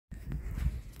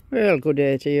Well, good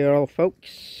day to you all,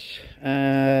 folks.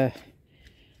 After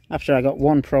I got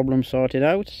one problem sorted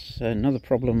out, another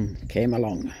problem came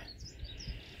along.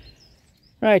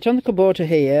 Right, on the kubota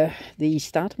here, the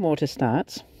starter motor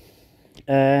starts.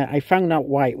 I found out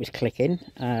why it was clicking.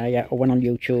 I went on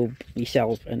YouTube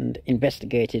myself and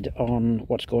investigated on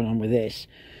what's going on with this.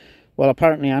 Well,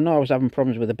 apparently I know I was having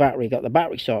problems with the battery, got the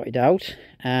battery sorted out,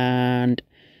 and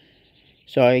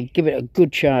so I give it a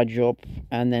good charge up,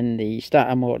 and then the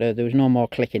starter motor, there was no more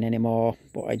clicking anymore,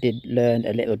 but I did learn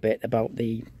a little bit about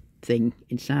the thing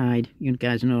inside. You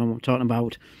guys know what I'm talking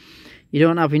about. You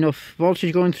don't have enough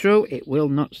voltage going through, it will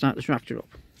not start the tractor up.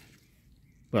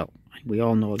 Well, we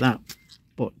all know that,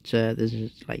 but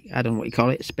there's like, I don't know what you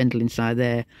call it, a spindle inside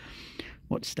there,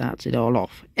 what starts it all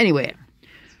off. Anyway,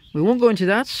 we won't go into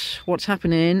that. What's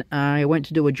happening, I went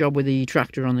to do a job with the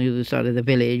tractor on the other side of the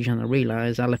village, and I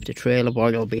realised I left a trail of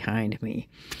oil behind me.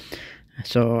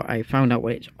 So I found out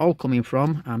where it's all coming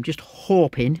from. I'm just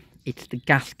hoping it's the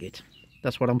gasket.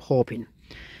 That's what I'm hoping.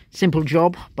 Simple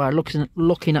job. By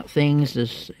looking at things,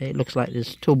 it looks like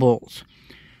there's two bolts.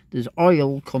 There's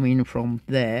oil coming from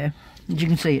there. As you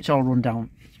can see, it's all run down.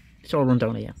 It's all run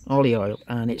down here. All the oil,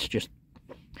 and it's just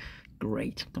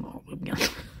great. Come on, again.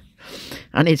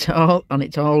 And it's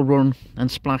all run and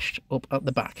splashed up at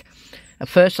the back. At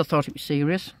first I thought it was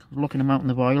serious, looking at a mountain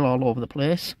of oil all over the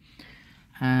place,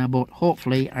 but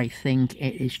hopefully I think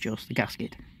it is just the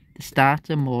gasket. The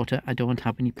starter motor I don't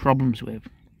have any problems with.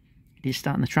 It is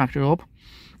starting the tractor up,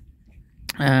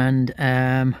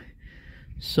 and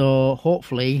so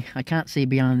hopefully, I can't see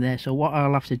behind there, so what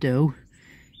I'll have to do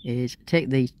is take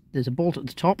there's a bolt at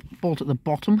the top, bolt at the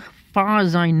bottom. Far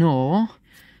as I know,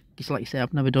 it's like I say,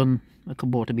 I've never done a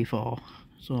kubota before,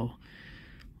 so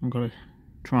I'm going to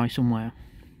try somewhere.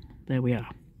 There we are.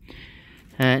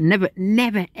 Never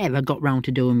ever got round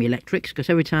to doing my electrics, because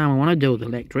every time I want to do the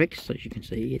electrics, as you can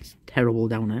see, it's terrible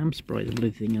down there. I'm surprised the blue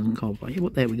thing hasn't caught fire,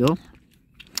 but there we go.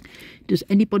 Does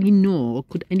anybody know,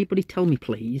 could anybody tell me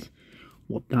please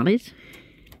what that is?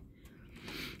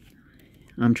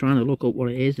 I'm trying to look up what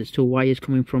it is. There's two wires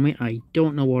coming from it. I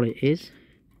don't know what it is.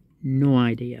 No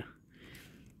idea.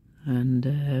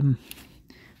 And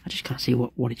I just can't see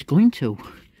what it's going to.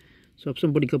 So if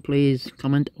somebody could please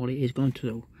comment what it is going to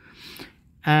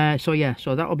do. So yeah,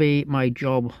 so that'll be my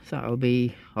job. I'll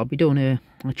be doing a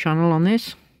channel on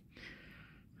this,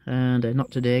 and not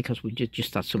today because we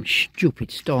just had some stupid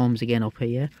storms again up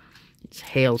here. It's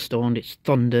hailstormed, it's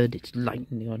thundered, it's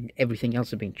lightning, and everything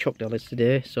else has been chucked at us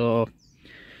today. So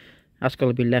that's going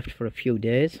to be left for a few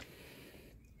days.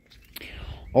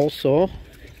 Also,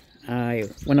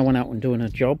 when I went out and doing a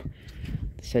job,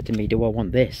 they said to me, do I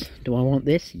want this? Do I want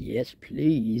this? Yes,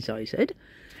 please, I said.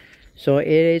 So it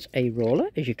is a roller,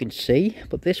 as you can see,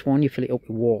 but this one you fill it up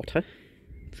with water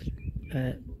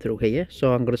through here.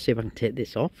 So I'm going to see if I can take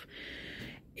this off.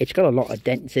 It's got a lot of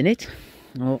dents in it,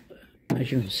 well,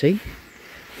 as you can see.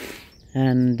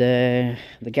 And the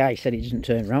guy said it doesn't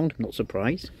turn around. I'm not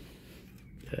surprised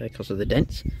because of the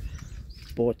dents.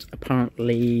 But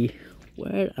apparently,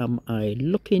 where am I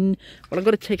looking? Well, I'm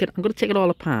going to take it all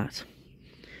apart.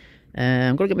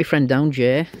 I'm going to get my friend down,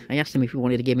 Jay. I asked him if he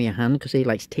wanted to give me a hand because he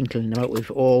likes tinkling about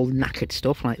with all knackered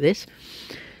stuff like this.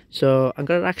 So I'm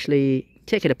going to actually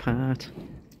take it apart.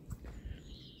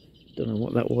 Don't know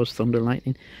what that was, thunder,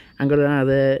 lightning. I'm going to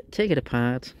either take it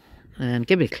apart and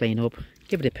give it a clean up,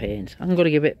 give it a paint. I'm going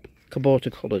to give it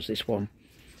Kubota colours, this one.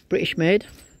 British made.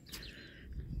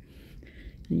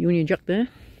 Union Jack there.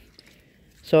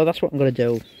 So that's what I'm going to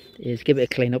do, is give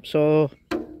it a clean up. So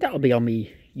that'll be on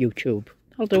me YouTube.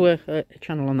 I'll do a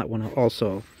channel on that one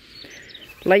also.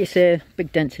 Like you say,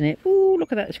 big dents in it. Ooh,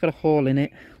 look at that, it's got a hole in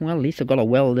it. Well, at least I've got a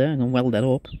welder, I can weld that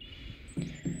up.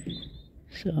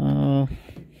 So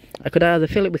I could either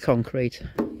fill it with concrete.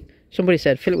 Somebody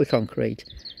said fill it with concrete.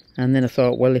 And then I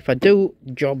thought, well, if I do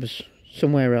jobs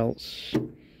somewhere else,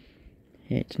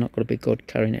 it's not going to be good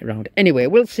carrying it around. Anyway,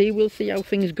 we'll see how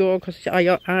things go, because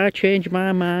I change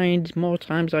my mind more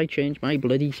times I change my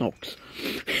bloody socks.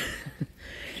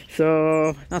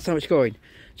 So that's how it's going.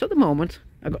 So at the moment,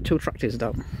 I've got two tractors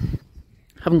down.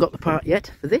 Haven't got the part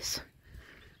yet for this,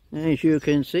 as you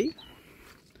can see.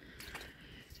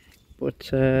 But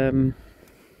so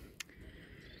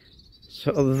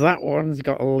that one's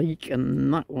got a leak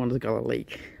and that one's got a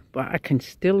leak. But I can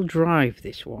still drive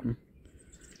this one.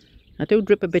 I do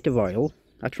drip a bit of oil.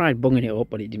 I tried bunging it up,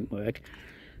 but it didn't work.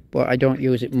 But I don't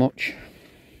use it much.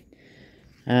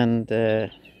 And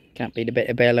can't beat a bit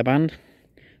of baler band.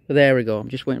 But there we go, I'm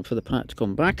just waiting for the part to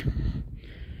come back.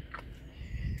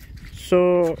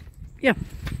 So yeah,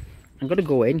 I'm going to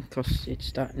go in because it's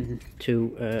starting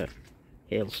to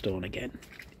hailstone again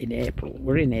in April.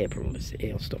 We're in April, it's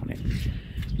hailstoning.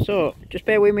 So just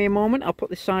bear with me a moment, I'll put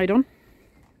this side on.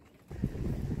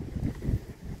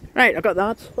 Right, I got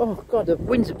that. Oh god, the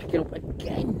winds are picking up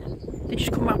again. They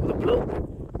just come out with a blue.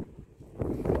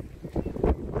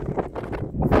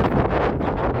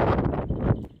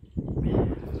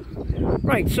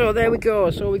 Right, so there we go.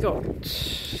 So we got...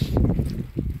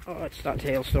 Oh, it's that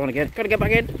hailstone again. Gotta get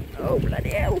back in. Oh, bloody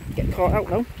hell. Get caught out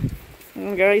now. Hang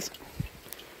on, guys.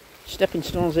 Stepping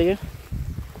stones here.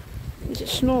 Is it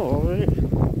snow or is it...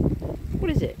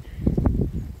 What is it?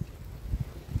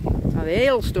 Are they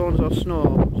hailstones or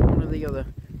snow? It's one or the other.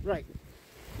 Right.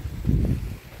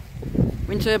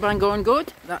 Wind turbine going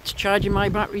good. That's charging my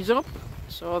batteries up.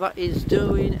 So that is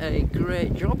doing a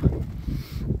great job.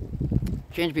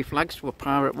 Changed my flags to a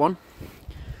pirate one.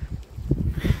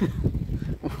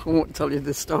 I won't tell you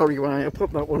the story why I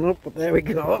put that one up, but there we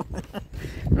go.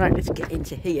 Right, let's get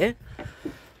into here.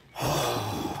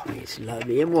 Oh, it's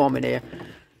lovely and warm in here.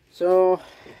 So,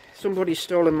 somebody's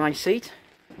stolen my seat.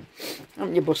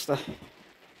 Haven't you, Buster?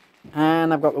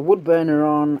 And I've got the wood burner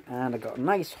on, and I've got a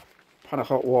nice pot of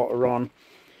hot water on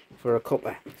for a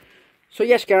cuppa. So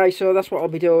yes, guys, so that's what I'll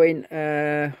be doing.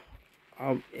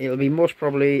 It'll be most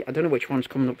probably, I don't know which one's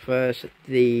coming up first,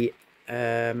 the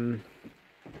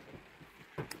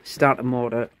starter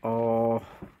motor or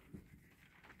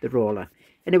the roller.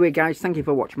 Anyway, guys, thank you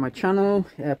for watching my channel.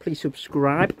 Please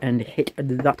subscribe and hit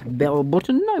that bell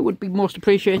button. That would be most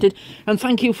appreciated. And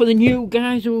thank you for the new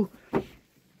guys who...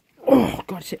 Oh,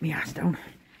 God, sit my ass down.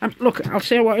 And look, I'll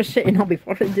say what I was sitting on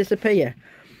before I disappear.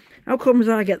 How comes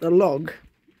I get the log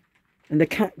and the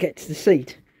cat gets the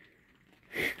seat?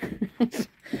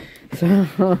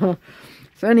 so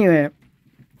anyway,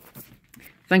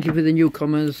 thank you for the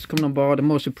newcomers coming on board, and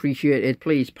most appreciated.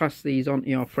 Please pass these on to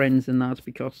your friends and that,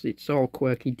 because it's all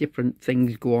quirky, different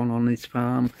things going on this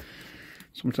farm.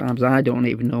 Sometimes I don't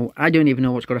even know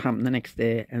what's going to happen the next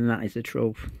day, and that is the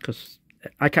truth, because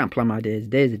I can't plan my days.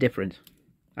 Days are different.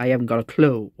 I haven't got a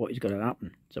clue what is going to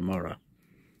happen tomorrow.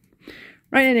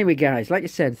 Right, anyway, guys, like I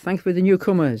said, thanks for the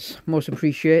newcomers, most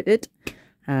appreciated.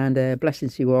 And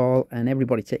blessings to you all, and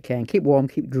everybody take care and keep warm,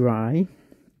 keep dry.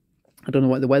 I don't know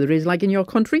what the weather is like in your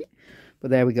country, but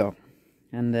there we go.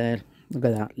 And look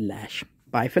at that lash.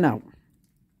 Bye for now.